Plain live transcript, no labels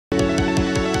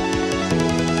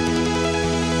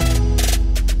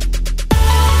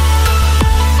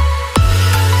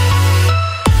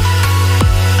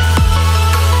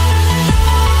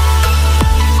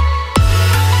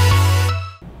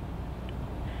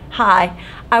Hi,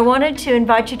 I wanted to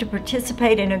invite you to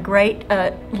participate in a great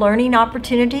learning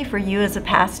opportunity for you as a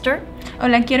pastor.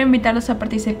 Hola, quiero invitarlos a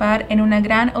participar en una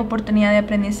gran oportunidad de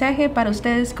aprendizaje para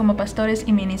ustedes como pastores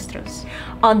y ministros.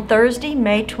 On Thursday,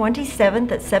 May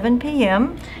 27th at 7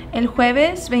 p.m., El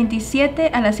jueves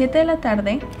 27 a las 7 de la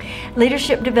tarde,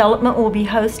 Leadership Development will be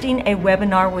hosting a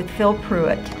webinar with Phil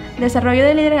Pruitt. Desarrollo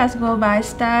de Liderazgo va a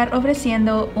estar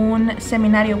ofreciendo un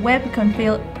seminario web con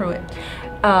Phil Pruitt.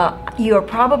 You are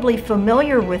probably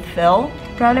familiar with Phil.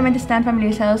 Probablemente están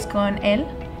familiarizados con él.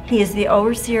 He is the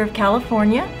overseer of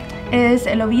California, Es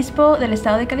el obispo del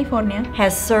estado de California.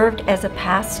 has served as a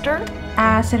pastor,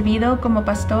 Ha servido como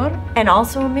pastor and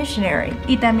also a missionary.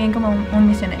 y también como un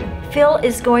misionero. Phil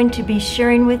is going to be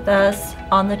sharing with us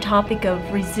on the topic of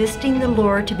resisting the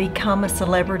lure to become a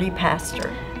celebrity pastor.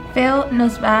 Phil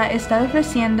nos va a estar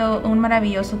ofreciendo un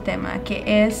maravilloso tema que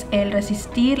es el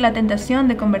resistir la tentación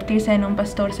de convertirse en un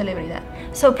pastor celebridad.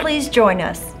 So please join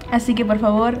us. Así que por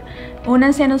favor,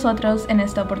 únanse a nosotros en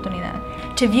esta oportunidad.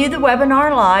 To view the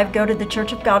webinar live, go to the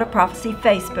Church of God of Prophecy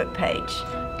Facebook page.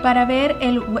 Para ver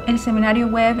el seminario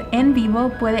web en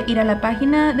vivo, puede ir a la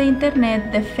página de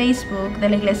internet de Facebook de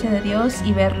la Iglesia de Dios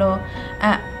y verlo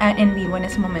en vivo en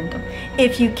ese momento.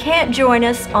 If you can't join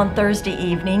us on Thursday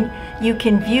evening, you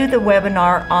can view the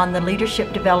webinar on the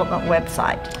Leadership Development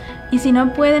website. Y si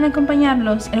no pueden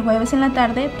acompañarlos el jueves en la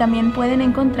tarde, también pueden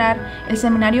encontrar el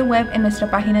seminario web en nuestra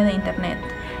página de internet.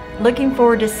 Looking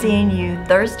forward to seeing you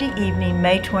Thursday evening,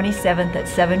 May 27th at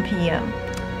 7 p.m.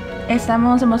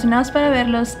 Estamos emocionados para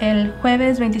verlos el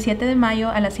jueves 27 de mayo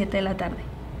a las 7 de la tarde.